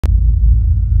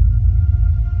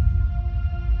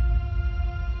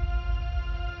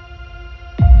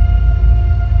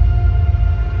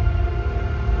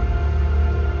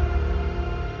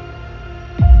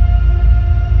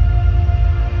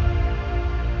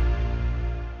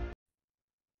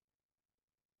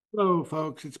Hello,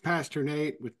 folks. It's Pastor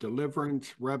Nate with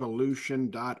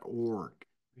deliverancerevolution.org.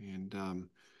 And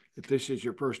if this is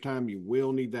your first time, you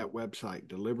will need that website,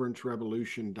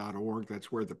 deliverancerevolution.org. That's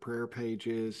where the prayer page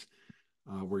is,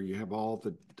 where you have all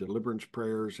the deliverance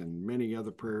prayers and many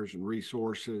other prayers and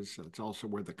resources. It's also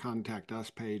where the contact us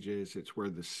page is. It's where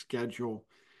the schedule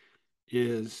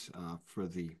is for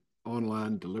the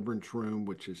online deliverance room,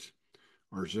 which is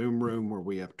our Zoom room, where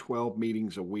we have 12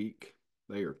 meetings a week.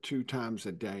 They are 2 times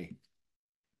a day.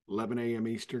 11 a.m.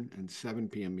 Eastern and 7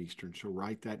 p.m. Eastern. So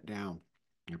write that down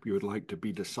if you would like to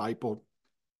be discipled.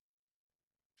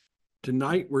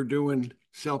 Tonight, we're doing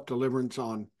self-deliverance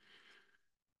on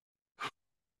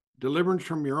deliverance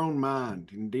from your own mind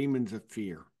and demons of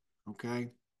fear. Okay.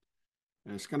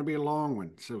 And it's going to be a long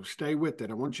one. So stay with it.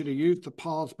 I want you to use the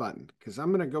pause button because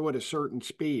I'm going to go at a certain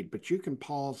speed, but you can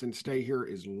pause and stay here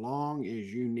as long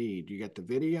as you need. You got the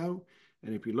video.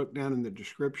 And if you look down in the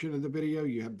description of the video,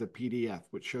 you have the PDF,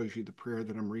 which shows you the prayer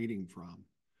that I'm reading from.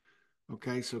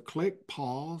 Okay, so click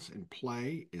pause and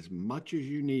play as much as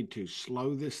you need to.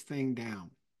 Slow this thing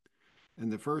down.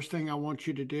 And the first thing I want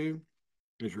you to do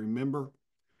is remember,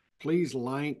 please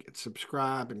like,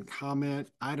 subscribe, and comment.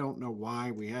 I don't know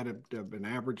why we had an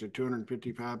average of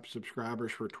 255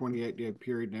 subscribers for a 28-day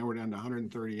period. Now we're down to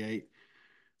 138.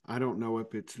 I don't know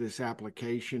if it's this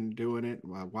application doing it,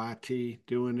 YT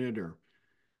doing it, or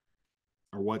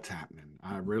what's happening.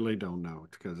 I really don't know.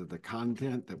 It's because of the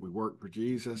content that we work for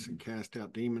Jesus and cast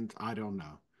out demons. I don't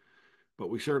know. But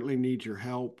we certainly need your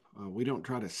help. We don't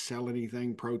try to sell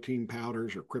anything, protein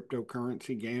powders or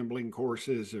cryptocurrency, gambling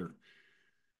courses, or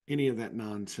any of that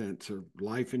nonsense, or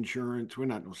life insurance. We're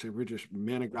not going to say we're just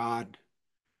men of God,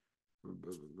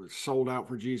 sold out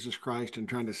for Jesus Christ and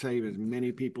trying to save as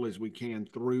many people as we can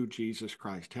through Jesus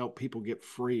Christ, help people get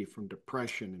free from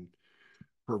depression and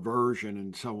perversion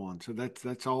and so on. So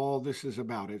that's all this is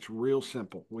about. It's real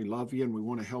simple. We love you and we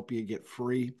want to help you get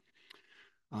free.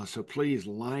 So please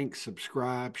like,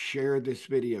 subscribe, share this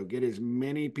video. Get as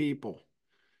many people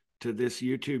to this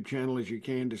YouTube channel as you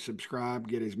can to subscribe.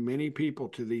 Get as many people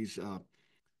to these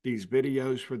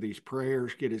videos for these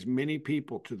prayers. Get as many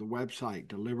people to the website,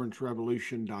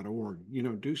 deliverancerevolution.org. You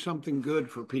know, do something good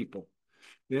for people.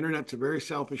 The internet's a very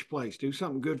selfish place. Do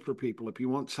something good for people. If you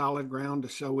want solid ground to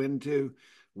sow into,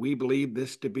 we believe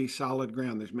this to be solid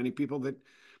ground. There's many people that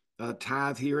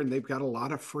tithe here and they've got a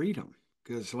lot of freedom.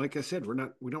 Because like I said,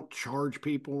 we don't charge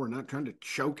people. We're not trying to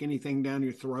choke anything down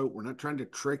your throat. We're not trying to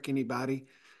trick anybody.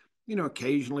 You know,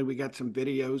 occasionally we got some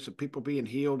videos of people being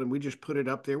healed and we just put it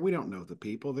up there. We don't know the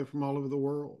people. They're from all over the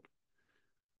world.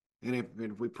 And if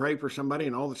we pray for somebody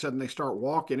and all of a sudden they start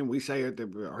walking and we say,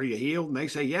 are you healed? And they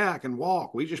say, yeah, I can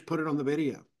walk. We just put it on the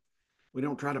video. We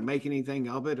don't try to make anything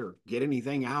of it or get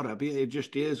anything out of it. It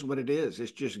just is what it is.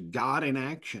 It's just God in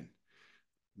action.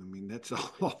 I mean, that's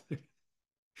all. If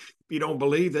you don't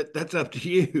believe it, that's up to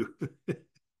you.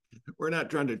 We're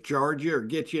not trying to charge you or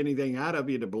get you anything out of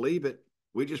you to believe it.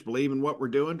 We just believe in what we're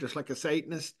doing, just like a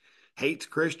Satanist hates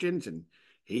Christians and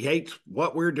he hates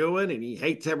what we're doing and he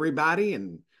hates everybody.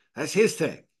 And that's his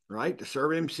thing, right? To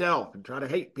serve himself and try to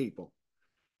hate people.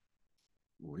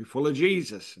 We're full of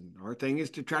Jesus, and our thing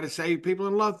is to try to save people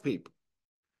and love people.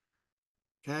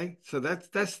 Okay, so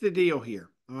that's the deal here.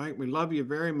 All right, we love you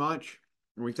very much,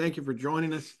 and we thank you for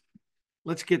joining us.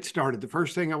 Let's get started. The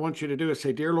first thing I want you to do is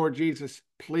say, Dear Lord Jesus,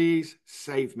 please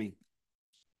save me.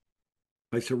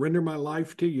 I surrender my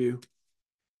life to you.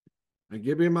 I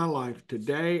give you my life.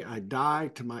 Today, I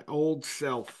die to my old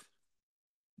self.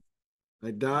 I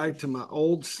die to my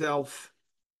old self.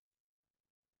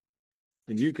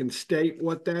 And you can state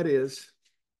what that is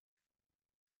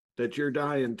that you're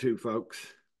dying to, folks.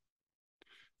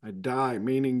 I die,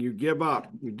 meaning you give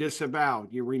up, you disavow,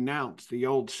 you renounce the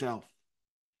old self.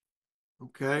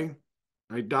 Okay?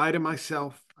 I die to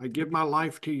myself. I give my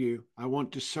life to you. I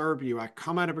want to serve you. I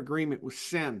come out of agreement with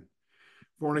sin,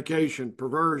 fornication,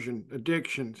 perversion,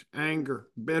 addictions, anger,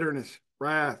 bitterness,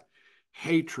 wrath,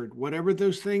 hatred, whatever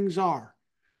those things are.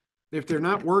 If they're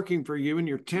not working for you and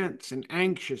you're tense and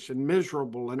anxious and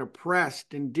miserable and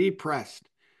oppressed and depressed,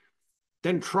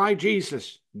 then try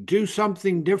Jesus. Do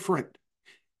something different.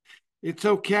 It's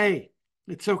okay.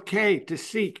 It's okay to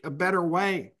seek a better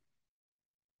way.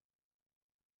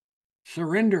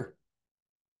 Surrender.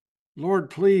 Lord,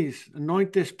 please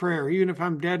anoint this prayer. Even if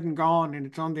I'm dead and gone and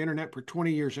it's on the internet for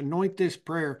 20 years, anoint this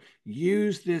prayer.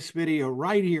 Use this video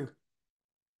right here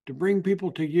to bring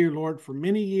people to you, Lord, for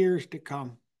many years to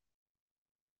come.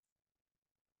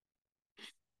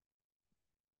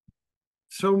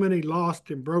 So many lost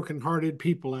and broken-hearted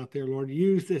people out there, Lord.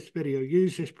 Use this video.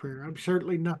 Use this prayer. I'm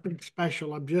certainly nothing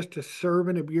special. I'm just a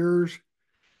servant of yours.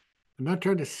 I'm not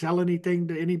trying to sell anything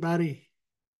to anybody.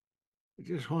 I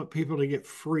just want people to get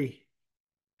free.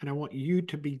 And I want you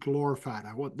to be glorified.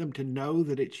 I want them to know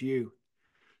that it's you.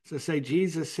 So say,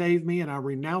 Jesus, save me, and I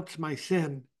renounce my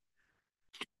sin.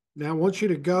 Now I want you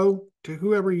to go to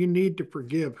whoever you need to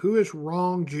forgive, who has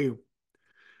wronged you,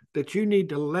 that you need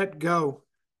to let go.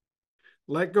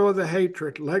 Let go of the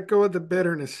hatred. Let go of the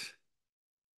bitterness.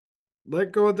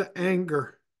 Let go of the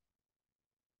anger.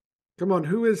 Come on,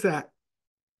 who is that?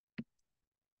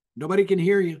 Nobody can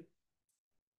hear you.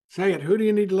 Say it. Who do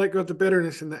you need to let go of the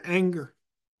bitterness and the anger?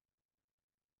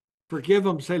 Forgive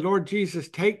them. Say, Lord Jesus,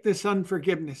 take this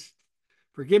unforgiveness.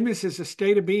 Forgiveness is a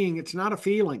state of being. It's not a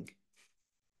feeling.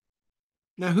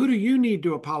 Now, who do you need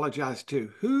to apologize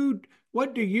to?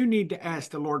 What do you need to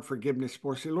ask the Lord forgiveness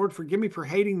for? Say, Lord, forgive me for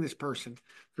hating this person.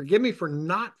 Forgive me for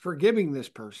not forgiving this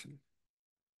person.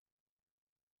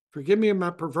 Forgive me of my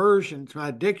perversions, my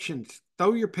addictions.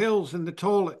 Throw your pills in the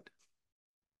toilet.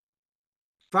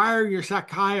 Fire your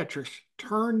psychiatrist.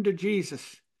 Turn to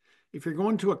Jesus. If you're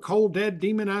going to a cold, dead,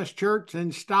 demonized church,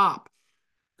 then stop.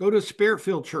 Go to a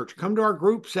spirit-filled church. Come to our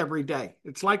groups every day.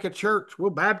 It's like a church. We'll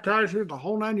baptize you the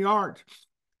whole 9 yards.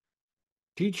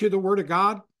 Teach you the Word of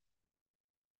God.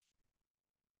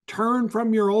 Turn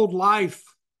from your old life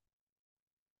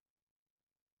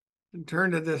and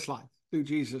turn to this life through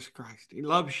Jesus Christ. He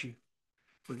loves you.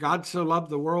 For God so loved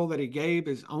the world that he gave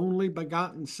his only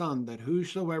begotten Son, that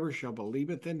whosoever shall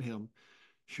believeth in him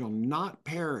shall not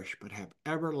perish, but have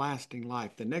everlasting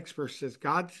life. The next verse says,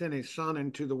 God sent his Son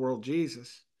into the world,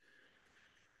 Jesus,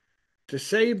 to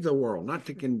save the world, not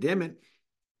to condemn it.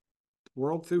 The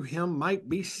world through him might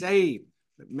be saved,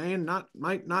 that man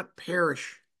might not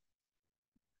perish.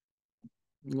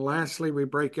 And lastly, we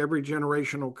break every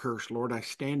generational curse. Lord, I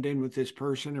stand in with this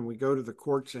person, and we go to the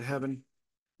courts of heaven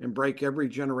and break every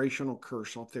generational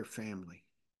curse off their family.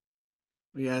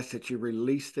 We ask that you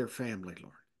release their family,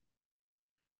 Lord.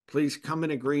 Please come in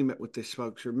agreement with this,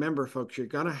 folks. Remember, folks, you're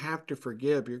going to have to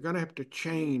forgive. You're going to have to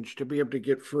change to be able to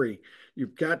get free.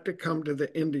 You've got to come to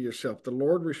the end of yourself. The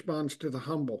Lord responds to the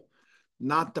humble,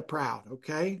 not the proud,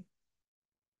 okay?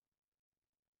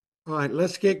 All right,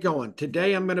 let's get going.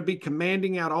 Today, I'm going to be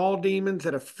commanding out all demons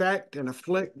that affect and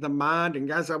afflict the mind. And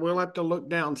guys, I will have to look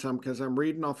down some because I'm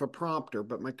reading off a prompter,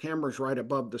 but my camera's right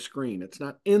above the screen. It's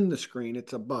not in the screen,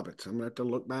 it's above it. So I'm going to have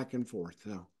to look back and forth.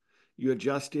 So you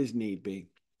adjust as need be.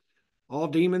 All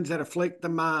demons that afflict the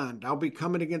mind. I'll be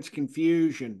coming against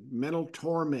confusion, mental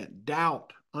torment,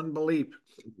 doubt, unbelief,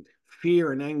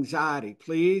 fear, and anxiety.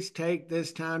 Please take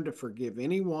this time to forgive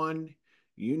anyone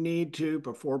you need to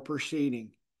before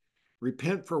proceeding.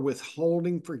 Repent for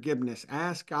withholding forgiveness.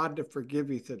 Ask God to forgive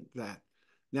you that.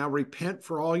 Now repent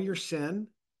for all your sin,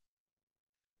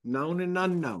 known and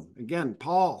unknown. Again,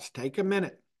 pause. Take a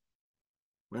minute.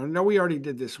 Well, I know we already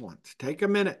did this once. Take a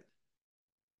minute.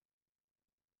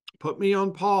 Put me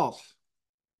on pause.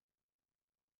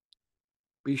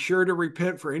 Be sure to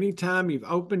repent for any time you've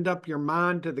opened up your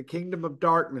mind to the kingdom of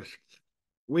darkness,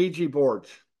 Ouija boards,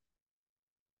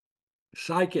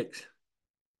 psychics,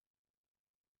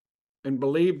 and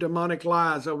believe demonic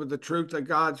lies over the truth of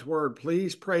God's word.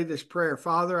 Please pray this prayer.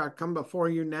 Father, I come before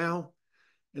you now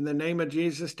in the name of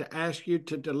Jesus to ask you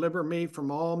to deliver me from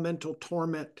all mental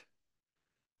torment.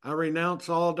 I renounce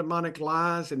all demonic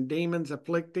lies and demons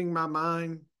afflicting my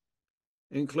mind,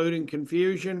 including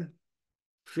confusion,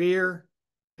 fear,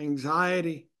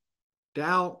 anxiety,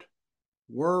 doubt,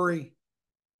 worry,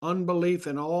 unbelief,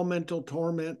 and all mental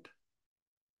torment.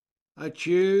 I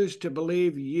choose to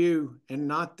believe you and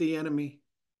not the enemy.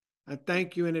 I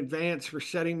thank you in advance for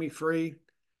setting me free.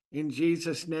 In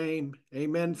Jesus' name,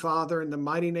 amen, Father. In the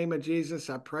mighty name of Jesus,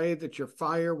 I pray that your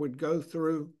fire would go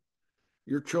through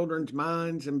your children's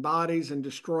minds and bodies and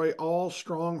destroy all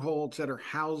strongholds that are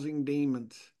housing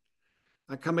demons.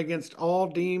 I come against all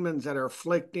demons that are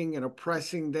afflicting and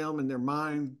oppressing them in their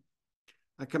mind.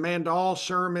 I command all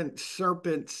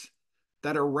serpents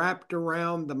that are wrapped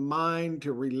around the mind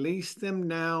to release them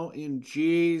now in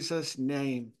Jesus'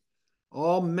 name.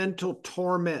 All mental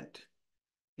torment,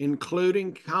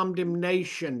 including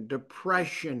condemnation,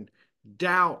 depression,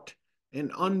 doubt,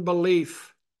 and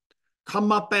unbelief,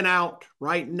 come up and out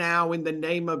right now in the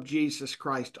name of Jesus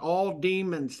Christ. All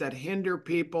demons that hinder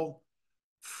people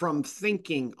from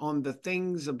thinking on the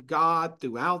things of God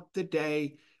throughout the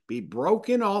day be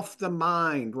broken off the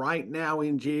mind right now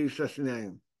in Jesus'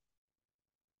 name.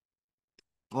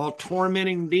 All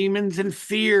tormenting demons and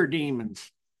fear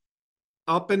demons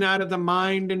up and out of the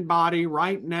mind and body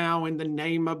right now in the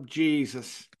name of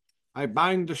Jesus. I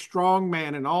bind the strong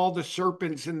man and all the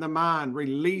serpents in the mind.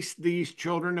 Release these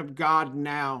children of God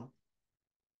now.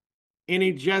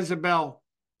 Any Jezebel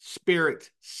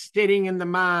spirits sitting in the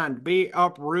mind, be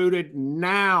uprooted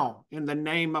now in the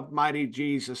name of mighty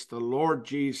Jesus, the Lord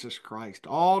Jesus Christ.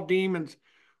 All demons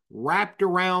wrapped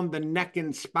around the neck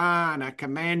and spine, I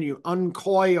command you,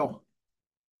 uncoil.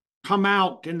 Come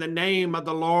out in the name of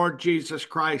the Lord Jesus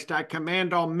Christ. I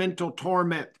command all mental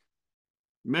torment,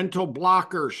 mental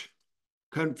blockers,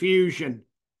 confusion,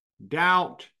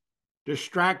 doubt,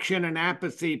 distraction, and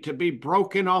apathy to be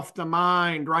broken off the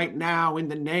mind right now in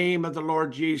the name of the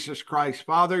Lord Jesus Christ.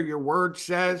 Father, your word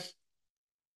says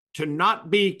to not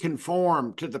be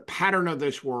conformed to the pattern of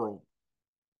this world,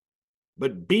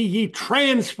 but be ye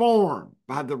transformed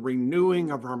by the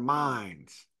renewing of our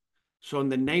minds. So in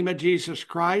the name of Jesus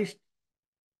Christ,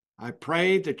 I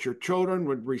pray that your children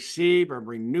would receive a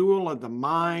renewal of the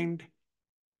mind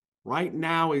right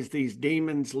now as these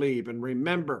demons leave. And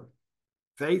remember,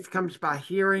 faith comes by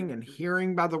hearing, and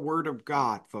hearing by the word of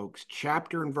God, folks.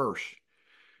 Chapter and verse.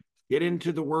 Get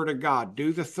into the word of God.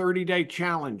 Do the 30-day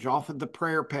challenge off of the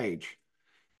prayer page.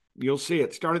 You'll see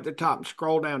it. Start at the top and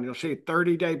scroll down. You'll see a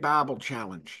 30-day Bible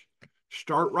challenge.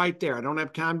 Start right there. I don't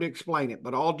have time to explain it,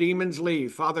 but all demons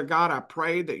leave. Father God, I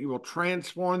pray that you will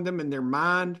transform them in their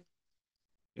mind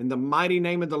in the mighty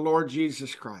name of the Lord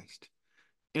Jesus Christ.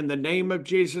 In the name of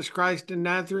Jesus Christ in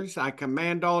Nazareth, I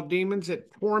command all demons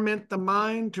that torment the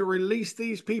mind to release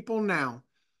these people now.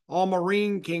 All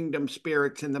marine kingdom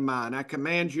spirits in the mind, I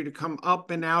command you to come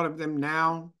up and out of them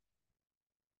now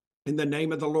in the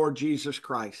name of the Lord Jesus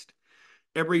Christ.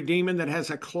 Every demon that has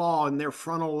a claw in their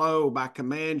frontal lobe, I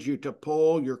command you to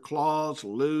pull your claws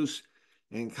loose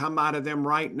and come out of them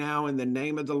right now in the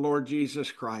name of the Lord Jesus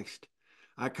Christ.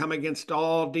 I come against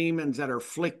all demons that are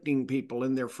afflicting people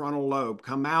in their frontal lobe.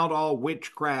 Come out all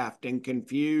witchcraft and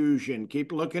confusion.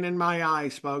 Keep looking in my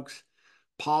eyes, folks.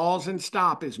 Pause and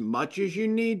stop as much as you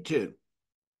need to.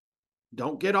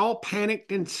 Don't get all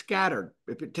panicked and scattered.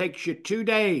 If it takes you 2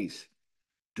 days,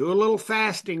 do a little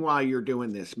fasting while you're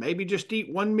doing this. Maybe just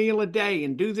eat 1 meal a day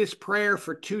and do this prayer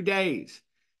for 2 days.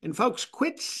 And folks,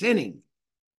 quit sinning.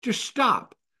 Just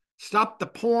stop. Stop the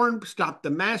porn, stop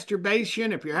the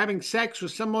masturbation. If you're having sex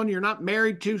with someone you're not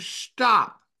married to,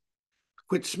 stop.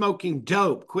 Quit smoking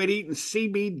dope. Quit eating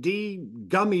CBD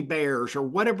gummy bears or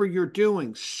whatever you're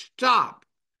doing. Stop.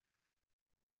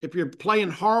 If you're playing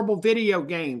horrible video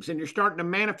games and you're starting to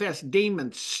manifest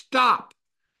demons, stop.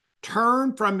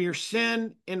 Turn from your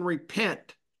sin and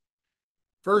repent.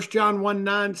 1 John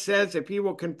 1:9 says, if you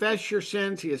will confess your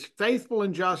sins, he is faithful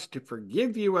and just to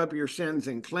forgive you of your sins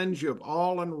and cleanse you of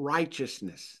all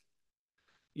unrighteousness.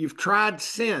 You've tried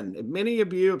sin. And many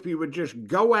of you, if you would just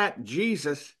go at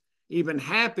Jesus even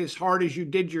half as hard as you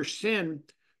did your sin,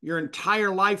 your entire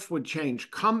life would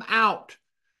change. Come out.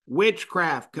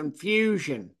 Witchcraft,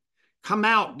 confusion. Come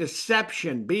out.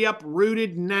 Deception. Be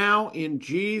uprooted now in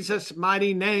Jesus'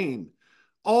 mighty name.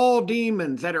 All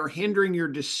demons that are hindering your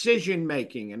decision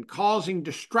making and causing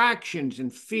distractions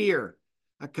and fear,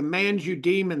 I command you,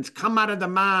 demons, come out of the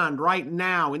mind right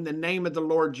now in the name of the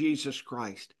Lord Jesus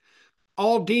Christ.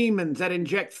 All demons that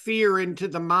inject fear into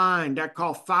the mind, I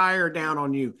call fire down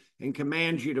on you and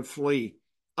command you to flee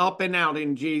up and out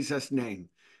in Jesus' name.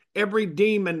 Every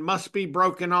demon must be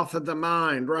broken off of the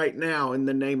mind right now in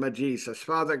the name of Jesus.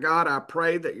 Father God, I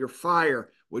pray that your fire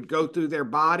would go through their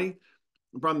body,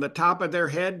 from the top of their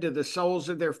head to the soles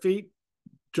of their feet,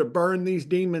 to burn these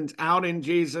demons out in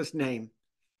Jesus' name.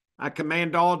 I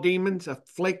command all demons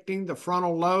afflicting the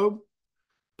frontal lobe,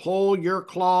 pull your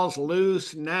claws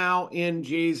loose now in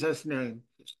Jesus' name.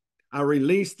 I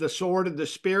release the sword of the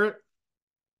Spirit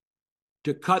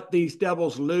to cut these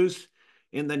devils loose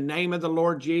in the name of the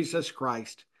Lord Jesus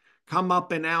Christ. Come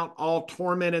up and out all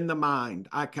torment in the mind.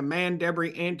 I command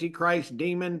every Antichrist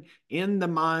demon in the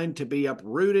mind to be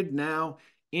uprooted now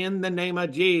in the name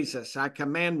of Jesus. I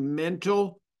command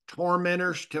mental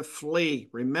tormentors to flee.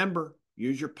 Remember,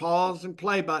 use your pause and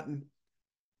play button.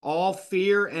 All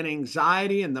fear and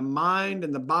anxiety in the mind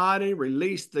and the body,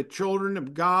 release the children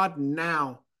of God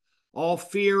now. All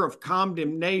fear of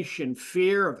condemnation,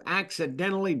 fear of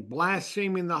accidentally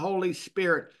blaspheming the Holy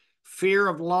Spirit, fear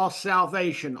of lost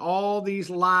salvation, all these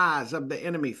lies of the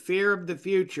enemy, fear of the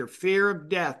future, fear of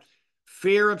death,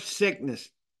 fear of sickness,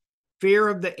 fear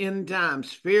of the end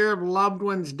times, fear of loved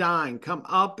ones dying, come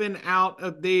up and out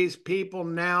of these people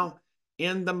now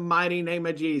in the mighty name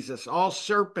of Jesus. All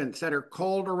serpents that are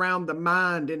coiled around the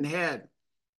mind and head,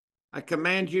 I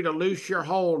command you to loose your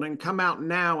hold and come out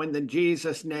now in the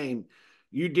Jesus name.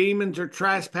 You demons are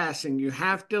trespassing. You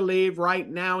have to leave right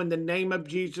now in the name of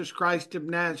Jesus Christ of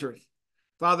Nazareth.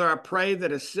 Father, I pray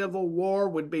that a civil war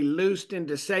would be loosed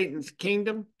into Satan's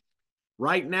kingdom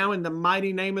right now in the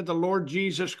mighty name of the Lord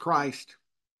Jesus Christ.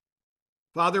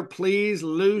 Father, please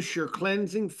loose your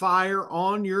cleansing fire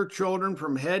on your children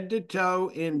from head to toe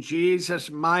in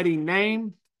Jesus' mighty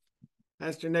name.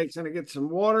 Pastor Nate's going to get some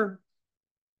water.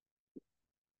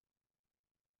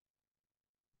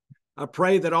 I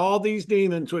pray that all these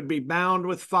demons would be bound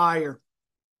with fire.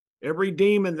 Every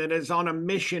demon that is on a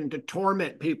mission to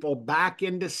torment people back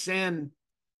into sin,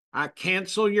 I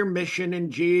cancel your mission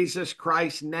in Jesus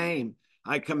Christ's name.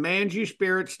 I command you,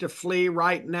 spirits, to flee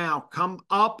right now. Come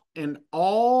up and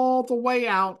all the way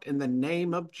out in the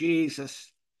name of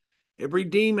Jesus. Every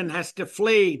demon has to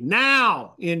flee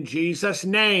now in Jesus'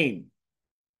 name.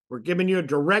 We're giving you a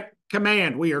direct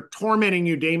command. We are tormenting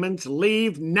you, demons.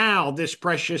 Leave now this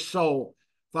precious soul.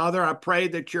 Father, I pray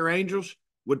that your angels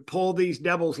would pull these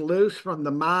devils loose from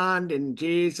the mind in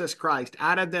Jesus Christ,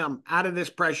 out of them, out of this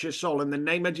precious soul, in the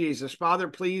name of Jesus. Father,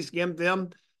 please give them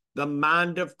the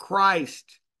mind of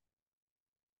Christ.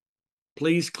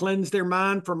 Please cleanse their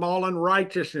mind from all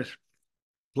unrighteousness.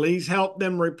 Please help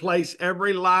them replace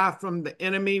every lie from the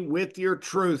enemy with your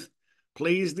truth.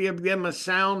 Please give them a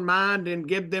sound mind and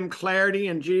give them clarity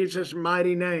in Jesus'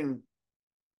 mighty name.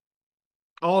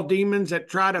 All demons that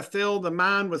try to fill the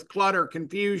mind with clutter,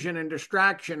 confusion, and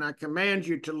distraction, I command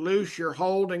you to loose your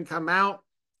hold and come out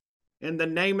in the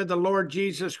name of the Lord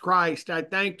Jesus Christ. I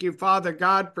thank you, Father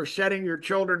God, for setting your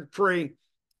children free.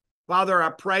 Father,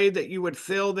 I pray that you would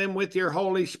fill them with your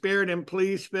Holy Spirit, and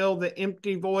please fill the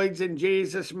empty voids in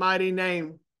Jesus' mighty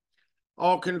name.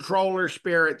 All controller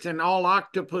spirits and all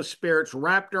octopus spirits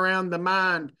wrapped around the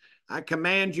mind, I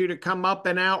command you to come up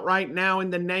and out right now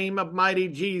in the name of mighty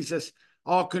Jesus.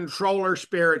 All controller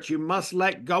spirits, you must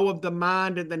let go of the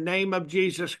mind in the name of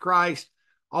Jesus Christ.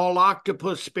 All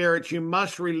octopus spirits, you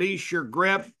must release your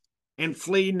grip and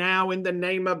flee now in the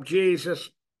name of Jesus.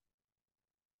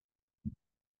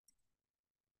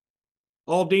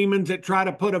 All demons that try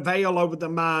to put a veil over the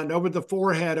mind, over the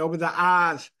forehead, over the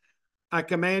eyes, I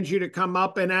command you to come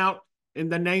up and out in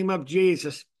the name of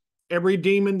Jesus. Every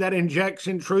demon that injects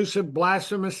intrusive,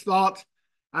 blasphemous thoughts,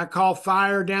 I call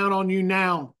fire down on you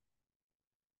now.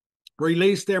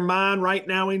 Release their mind right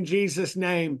now in Jesus'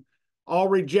 name. All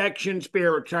rejection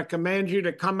spirits, I command you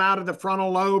to come out of the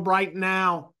frontal lobe right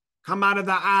now. Come out of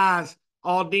the eyes.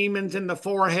 All demons in the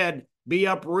forehead, be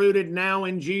uprooted now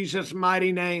in Jesus'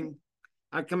 mighty name.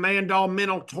 I command all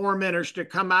mental tormentors to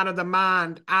come out of the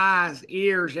mind, eyes,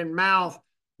 ears, and mouth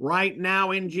right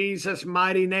now in Jesus'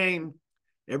 mighty name.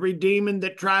 Every demon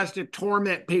that tries to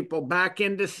torment people back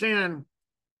into sin,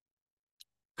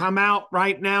 come out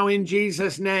right now in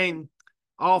Jesus' name.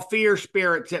 All fear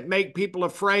spirits that make people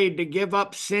afraid to give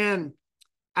up sin,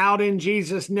 out in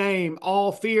Jesus' name.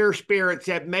 All fear spirits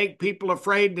that make people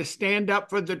afraid to stand up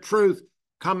for the truth,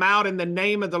 come out in the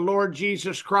name of the Lord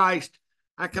Jesus Christ.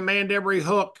 I command every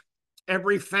hook,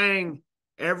 every fang,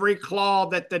 every claw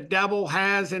that the devil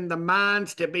has in the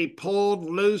minds to be pulled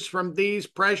loose from these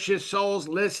precious souls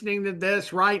listening to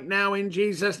this right now in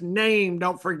Jesus' name.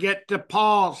 Don't forget to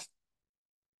pause.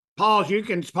 Pause. You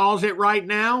can pause it right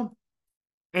now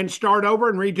and start over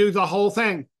and redo the whole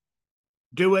thing.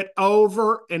 Do it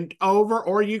over and over,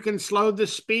 or you can slow the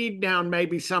speed down.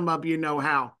 Maybe some of you know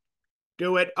how.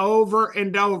 Do it over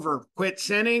and over. Quit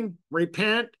sinning,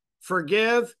 repent,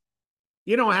 forgive.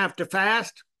 You don't have to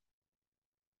fast.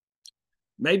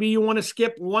 Maybe you want to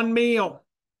skip one meal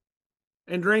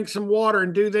and drink some water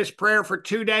and do this prayer for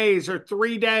 2 days or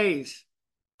 3 days.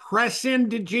 Press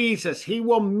into Jesus. He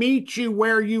will meet you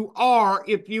where you are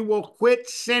if you will quit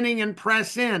sinning and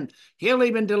press in. He'll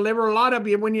even deliver a lot of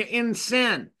you when you're in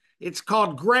sin. It's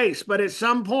called grace, but at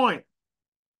some point,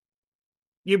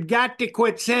 you've got to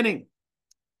quit sinning.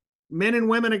 Men and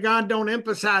women of God don't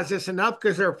emphasize this enough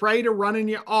because they're afraid of running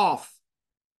you off.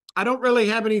 I don't really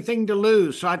have anything to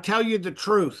lose, so I tell you the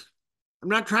truth. I'm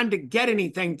not trying to get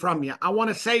anything from you. I want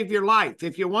to save your life.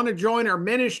 If you want to join our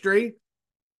ministry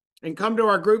and come to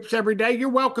our groups every day, you're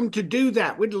welcome to do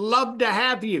that. We'd love to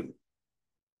have you.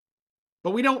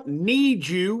 But we don't need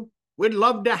you. We'd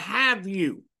love to have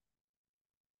you.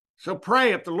 So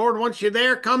pray. If the Lord wants you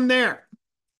there, come there.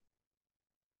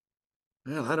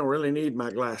 Well, I don't really need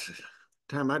my glasses.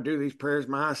 The time I do these prayers,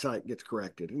 my eyesight gets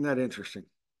corrected. Isn't that interesting?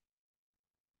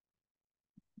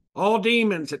 All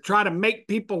demons that try to make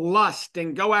people lust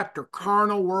and go after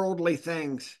carnal, worldly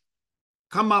things,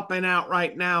 come up and out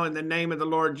right now in the name of the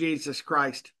Lord Jesus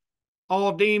Christ.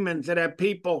 All demons that have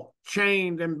people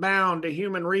chained and bound to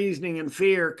human reasoning and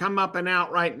fear, come up and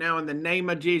out right now in the name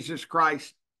of Jesus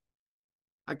Christ.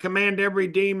 I command every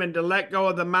demon to let go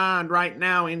of the mind right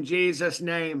now in Jesus'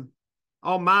 name.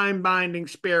 All mind-binding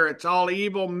spirits, all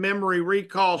evil memory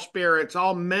recall spirits,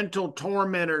 all mental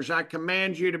tormentors, I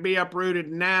command you to be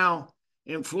uprooted now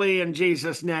and flee in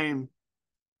Jesus' name.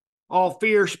 All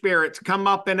fear spirits, come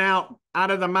up and out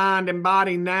of the mind and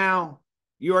body now.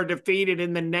 You are defeated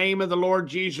in the name of the Lord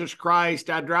Jesus Christ.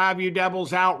 I drive you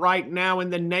devils out right now in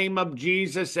the name of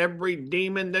Jesus. Every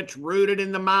demon that's rooted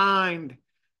in the mind,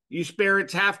 you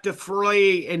spirits have to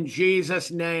flee in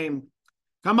Jesus' name.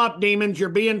 Come up, demons. You're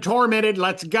being tormented.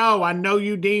 Let's go. I know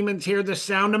you demons hear the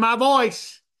sound of my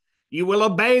voice. You will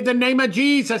obey the name of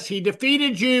Jesus. He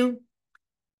defeated you.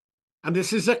 And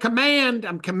this is a command.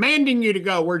 I'm commanding you to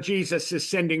go where Jesus is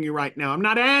sending you right now. I'm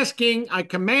not asking. I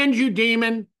command you,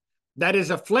 demon, that is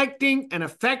afflicting and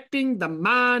affecting the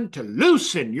mind, to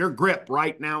loosen your grip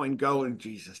right now and go in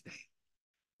Jesus' name.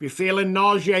 If you're feeling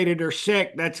nauseated or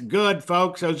sick, that's good,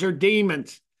 folks. Those are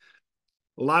demons.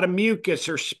 A lot of mucus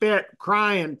or spit,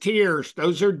 crying, tears,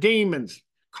 those are demons.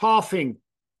 Coughing,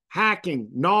 hacking,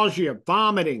 nausea,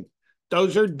 vomiting,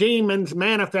 those are demons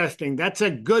manifesting. That's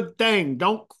a good thing.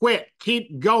 Don't quit.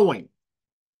 Keep going.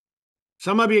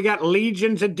 Some of you got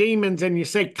legions of demons and you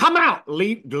say, come out,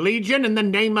 legion, in the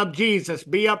name of Jesus.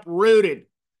 Be uprooted.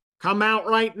 Come out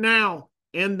right now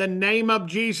in the name of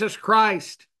Jesus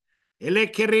Christ. Be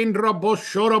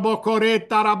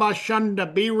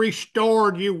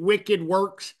restored, you wicked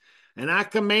works. And I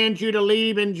command you to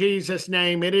leave in Jesus'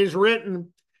 name. It is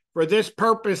written, for this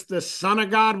purpose the Son of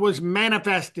God was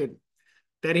manifested,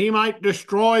 that he might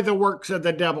destroy the works of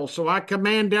the devil. So I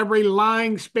command every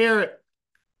lying spirit,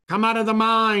 come out of the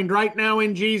mind right now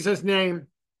in Jesus' name.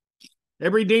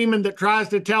 Every demon that tries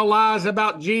to tell lies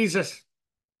about Jesus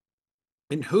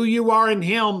and who you are in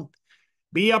him,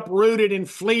 be uprooted and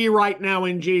flee right now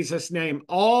in Jesus' name.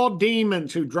 All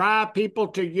demons who drive people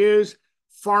to use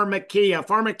pharmakia.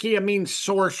 Pharmakia means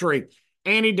sorcery,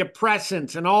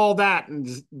 antidepressants and all that, and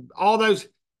all those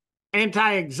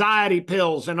anti-anxiety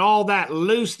pills and all that.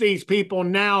 Loose these people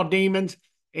now, demons,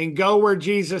 and go where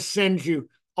Jesus sends you.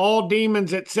 All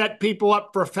demons that set people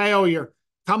up for failure,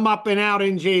 come up and out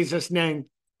in Jesus' name.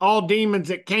 All demons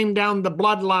that came down the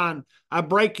bloodline, I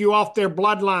break you off their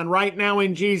bloodline right now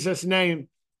in Jesus' name.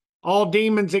 All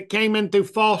demons that came in through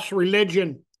false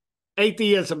religion,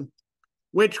 atheism,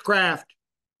 witchcraft,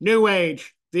 New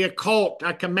Age, the occult,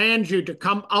 I command you to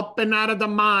come up and out of the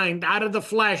mind, out of the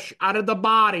flesh, out of the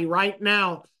body right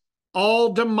now.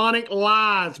 All demonic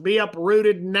lies be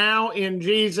uprooted now in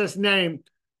Jesus' name.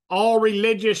 All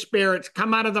religious spirits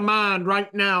come out of the mind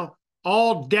right now.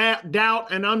 All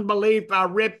doubt and unbelief, I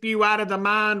rip you out of the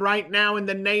mind right now in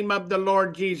the name of the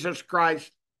Lord Jesus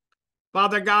Christ.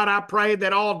 Father God, I pray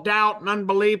that all doubt and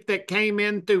unbelief that came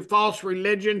in through false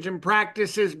religions and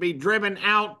practices be driven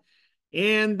out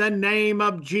in the name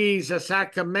of Jesus. I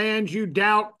command you,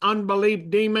 doubt,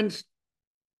 unbelief demons,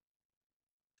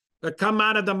 to come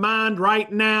out of the mind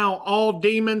right now. All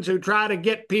demons who try to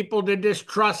get people to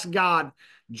distrust God,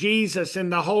 Jesus,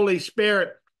 and the Holy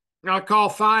Spirit, I call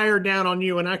fire down on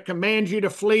you and I command you to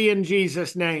flee in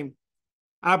Jesus' name.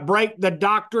 I break the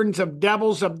doctrines of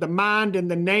devils of the mind in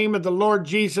the name of the Lord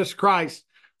Jesus Christ.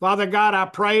 Father God, I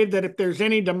pray that if there's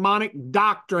any demonic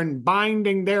doctrine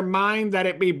binding their mind, that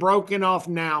it be broken off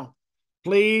now.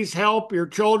 Please help your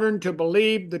children to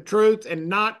believe the truth and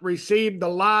not receive the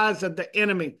lies of the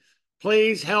enemy.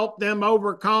 Please help them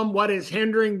overcome what is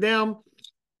hindering them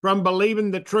from believing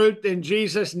the truth in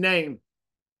Jesus' name.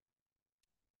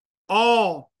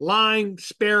 All lying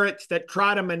spirits that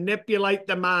try to manipulate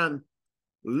the mind,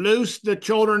 loose the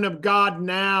children of God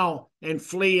now and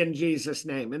flee in Jesus'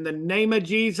 name. In the name of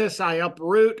Jesus, I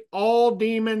uproot all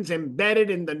demons embedded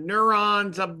in the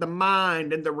neurons of the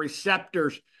mind and the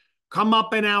receptors. Come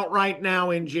up and out right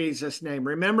now in Jesus' name.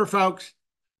 Remember, folks,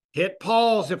 hit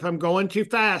pause if I'm going too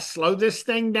fast. Slow this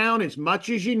thing down as much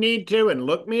as you need to and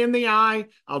look me in the eye.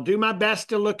 I'll do my best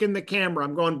to look in the camera.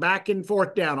 I'm going back and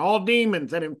forth down. All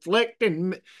demons that inflict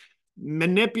and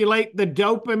manipulate the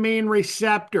dopamine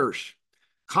receptors,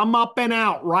 come up and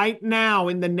out right now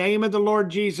in the name of the Lord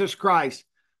Jesus Christ.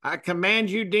 I command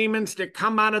you, demons, to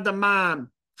come out of the mind,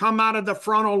 come out of the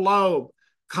frontal lobe,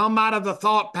 come out of the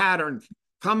thought patterns,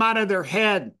 come out of their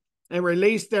head and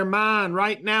release their mind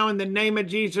right now in the name of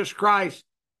Jesus Christ.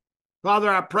 Father,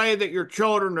 I pray that your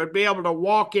children would be able to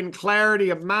walk in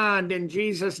clarity of mind in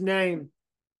Jesus' name.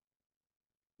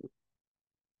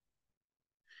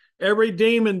 Every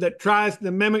demon that tries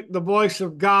to mimic the voice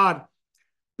of God,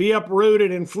 be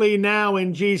uprooted and flee now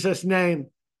in Jesus' name.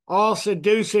 All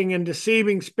seducing and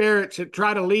deceiving spirits that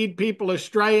try to lead people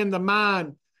astray in the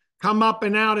mind, come up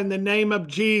and out in the name of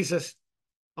Jesus.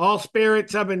 All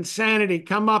spirits of insanity,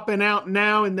 come up and out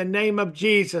now in the name of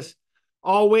Jesus.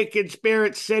 All wicked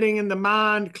spirits sitting in the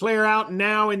mind, clear out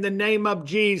now in the name of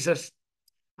Jesus.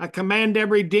 I command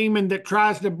every demon that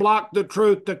tries to block the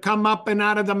truth to come up and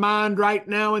out of the mind right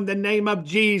now in the name of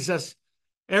Jesus.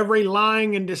 Every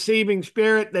lying and deceiving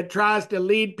spirit that tries to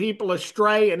lead people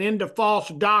astray and into false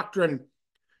doctrine,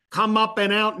 come up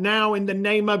and out now in the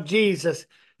name of Jesus.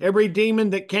 Every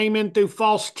demon that came in through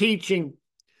false teaching,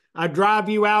 I drive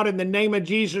you out in the name of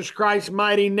Jesus Christ's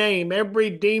mighty name.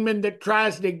 Every demon that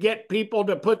tries to get people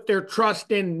to put their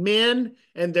trust in men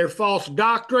and their false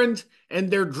doctrines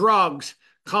and their drugs,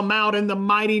 come out in the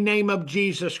mighty name of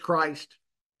Jesus Christ.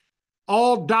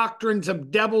 All doctrines of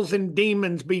devils and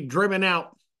demons be driven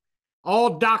out.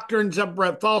 All doctrines of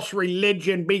false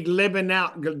religion be driven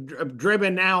out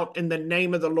in the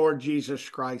name of the Lord Jesus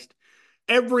Christ.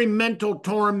 Every mental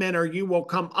tormentor, you will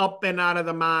come up and out of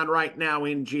the mind right now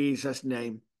in Jesus'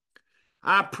 name.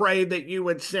 I pray that you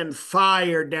would send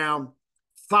fire down,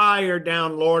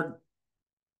 Lord,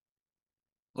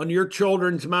 on your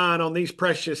children's mind, on these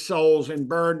precious souls, and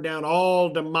burn down all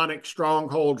demonic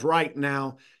strongholds right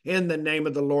now in the name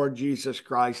of the Lord Jesus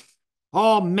Christ.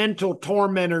 All mental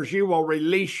tormentors, you will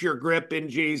release your grip in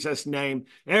Jesus' name.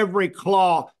 Every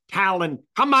claw, talon,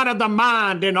 come out of the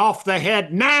mind and off the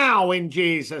head now in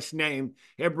Jesus' name.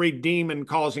 Every demon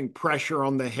causing pressure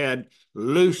on the head,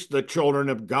 loose the children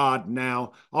of God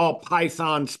now. All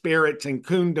python spirits and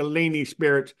kundalini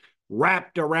spirits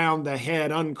wrapped around the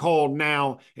head, uncalled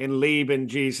now and leave in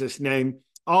Jesus' name.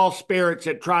 All spirits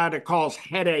that try to cause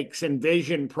headaches and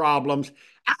vision problems,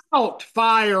 out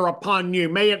fire upon you.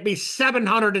 May it be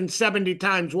 770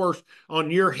 times worse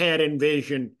on your head and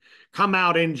vision. Come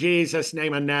out in Jesus'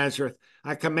 name of Nazareth.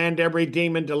 I command every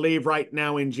demon to leave right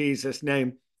now in Jesus'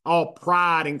 name. All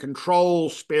pride and control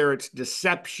spirits,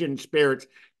 deception spirits,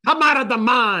 come out of the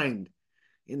mind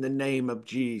in the name of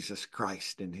Jesus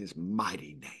Christ in his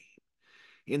mighty name.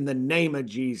 In the name of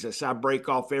Jesus, I break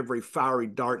off every fiery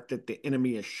dart that the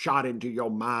enemy has shot into your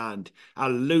mind. I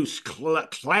loose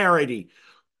clarity.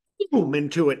 Boom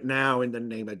into it now in the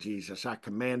name of Jesus. I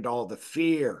command all the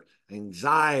fear,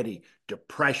 anxiety,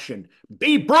 depression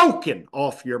be broken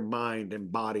off your mind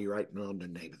and body right now in the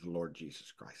name of the Lord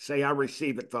Jesus Christ. Say, I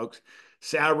receive it, folks.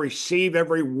 Say, I receive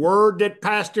every word that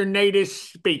Pastor Nate is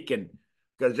speaking,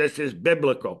 because this is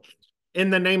biblical. In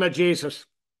the name of Jesus,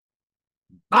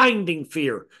 binding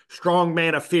fear, strong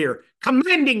man of fear,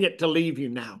 commanding it to leave you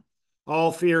now.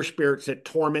 All fear spirits that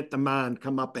torment the mind,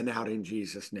 come up and out in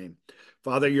Jesus' name.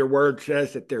 Father, your word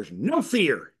says that there's no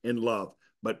fear in love,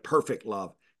 but perfect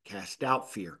love casts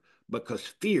out fear, because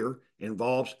fear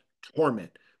involves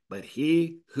torment. But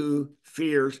he who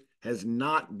fears has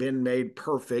not been made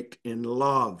perfect in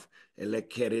love. So,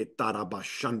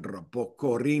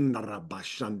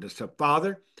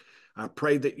 Father, I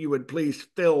pray that you would please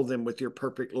fill them with your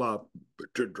perfect love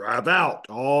to drive out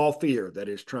all fear that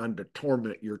is trying to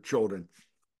torment your children.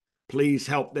 Please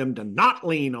help them to not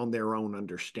lean on their own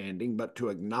understanding, but to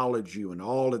acknowledge you in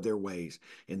all of their ways.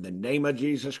 In the name of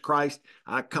Jesus Christ,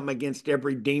 I come against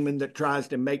every demon that tries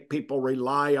to make people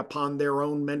rely upon their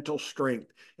own mental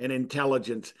strength and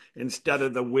intelligence instead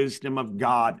of the wisdom of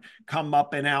God. Come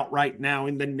up and out right now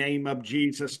in the name of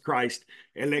Jesus Christ.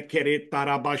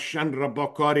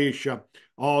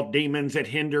 All demons that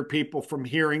hinder people from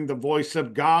hearing the voice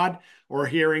of God or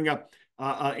hearing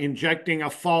injecting a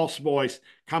false voice,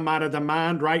 come out of the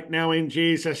mind right now in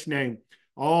Jesus' name.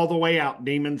 All the way out,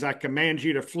 demons. I command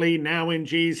you to flee now in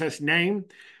Jesus' name.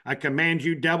 I command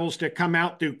you, devils, to come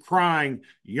out through crying,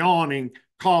 yawning,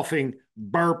 coughing,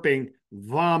 burping,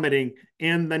 vomiting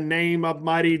in the name of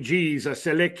mighty Jesus.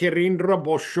 Again,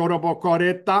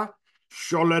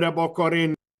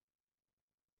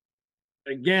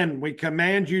 we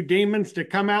command you, demons, to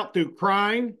come out through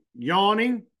crying,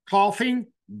 yawning, coughing,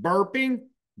 burping,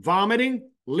 vomiting.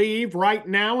 Leave right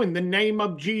now in the name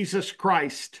of Jesus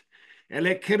Christ.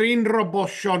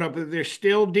 If there's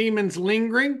still demons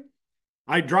lingering,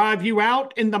 I drive you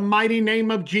out in the mighty name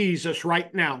of Jesus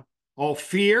right now. All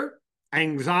fear,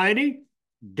 anxiety,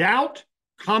 doubt,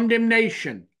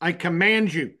 condemnation, I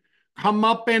command you, come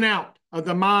up and out of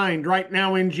the mind right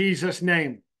now in Jesus'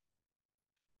 name.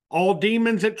 All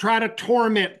demons that try to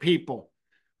torment people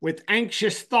with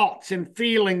anxious thoughts and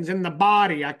feelings in the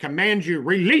body, I command you,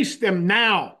 release them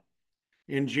now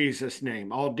in Jesus'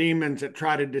 name. All demons that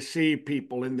try to deceive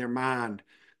people in their mind,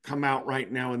 come out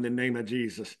right now in the name of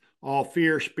Jesus. All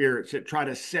fear spirits that try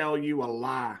to sell you a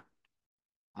lie,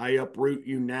 I uproot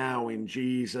you now in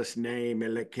Jesus' name.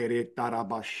 I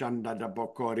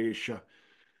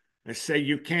say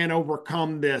you can't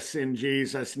overcome this in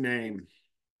Jesus' name.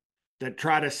 That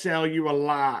try to sell you a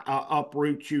lie,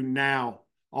 uproot you now.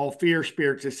 All fear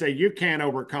spirits that say you can't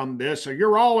overcome this, or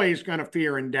you're always going to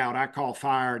fear and doubt, I call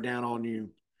fire down on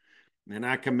you. And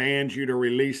I command you to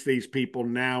release these people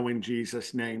now in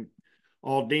Jesus' name.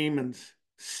 All demons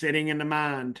sitting in the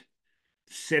mind,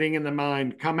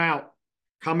 come out.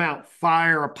 Come out,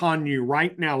 fire upon you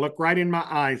right now. Look right in my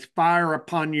eyes. Fire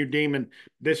upon you, demon.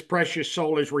 This precious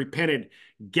soul is repented.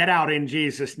 Get out in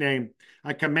Jesus' name.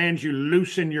 I command you,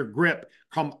 loosen your grip.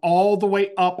 Come all the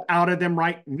way up out of them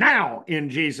right now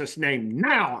in Jesus' name.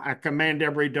 Now I command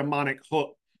every demonic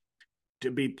hook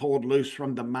to be pulled loose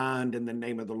from the mind in the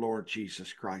name of the Lord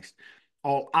Jesus Christ.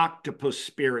 All octopus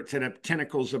spirits that have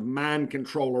tentacles of mind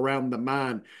control around the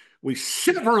mind, we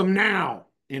sever them now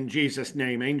in Jesus'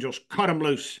 name. Angels, cut them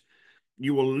loose.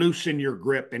 You will loosen your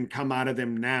grip and come out of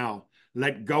them now.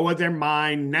 Let go of their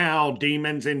mind now,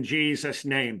 demons, in Jesus'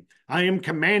 name. I am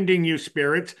commanding you,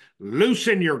 spirits,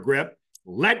 loosen your grip,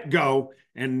 let go,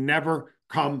 and never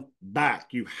come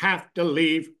back. You have to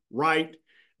leave right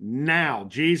now.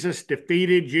 Jesus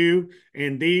defeated you,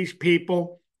 and these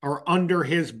people are under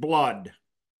his blood.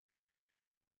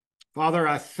 Father,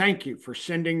 I thank you for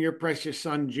sending your precious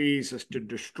son, Jesus, to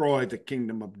destroy the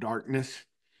kingdom of darkness.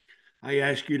 I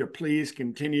ask you to please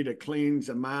continue to cleanse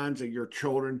the minds of your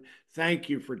children. Thank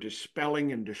you for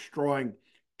dispelling and destroying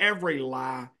every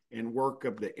lie and work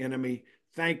of the enemy.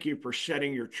 Thank you for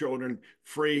setting your children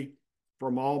free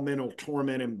from all mental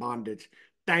torment and bondage.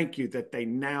 Thank you that they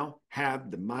now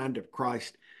have the mind of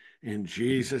Christ. In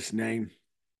Jesus' name,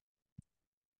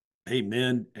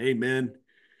 amen, amen,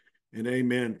 and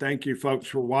amen. Thank you, folks,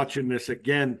 for watching this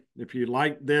again. If you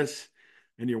like this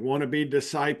and you want to be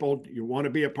discipled, you want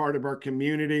to be a part of our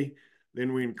community,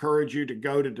 then we encourage you to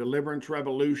go to Deliverance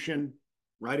Revolution.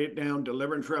 Write it down,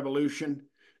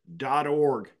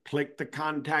 deliverancerevolution.org. Click the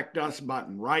Contact Us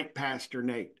button. Write Pastor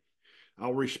Nate.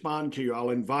 I'll respond to you.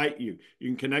 I'll invite you. You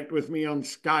can connect with me on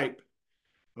Skype.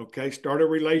 Okay, start a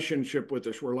relationship with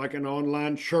us. We're like an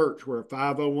online church. We're a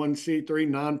 501c3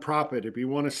 nonprofit. If you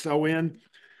want to sow in,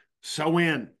 sow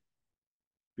in.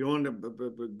 If you want a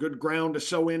good ground to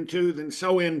sow into, then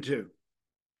sow into.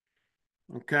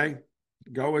 Okay,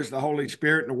 go as the Holy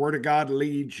Spirit and the Word of God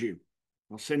leads you.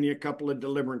 I'll send you a couple of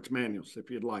deliverance manuals if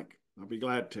you'd like. I'll be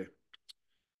glad to.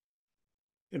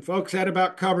 And folks, that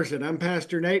about covers it. I'm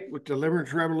Pastor Nate with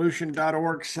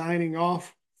deliverancerevolution.org signing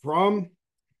off from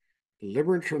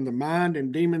Deliverance from the Mind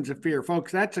and Demons of Fear.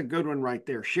 Folks, that's a good one right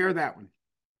there. Share that one.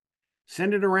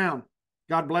 Send it around.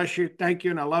 God bless you. Thank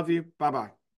you, and I love you.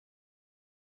 Bye-bye.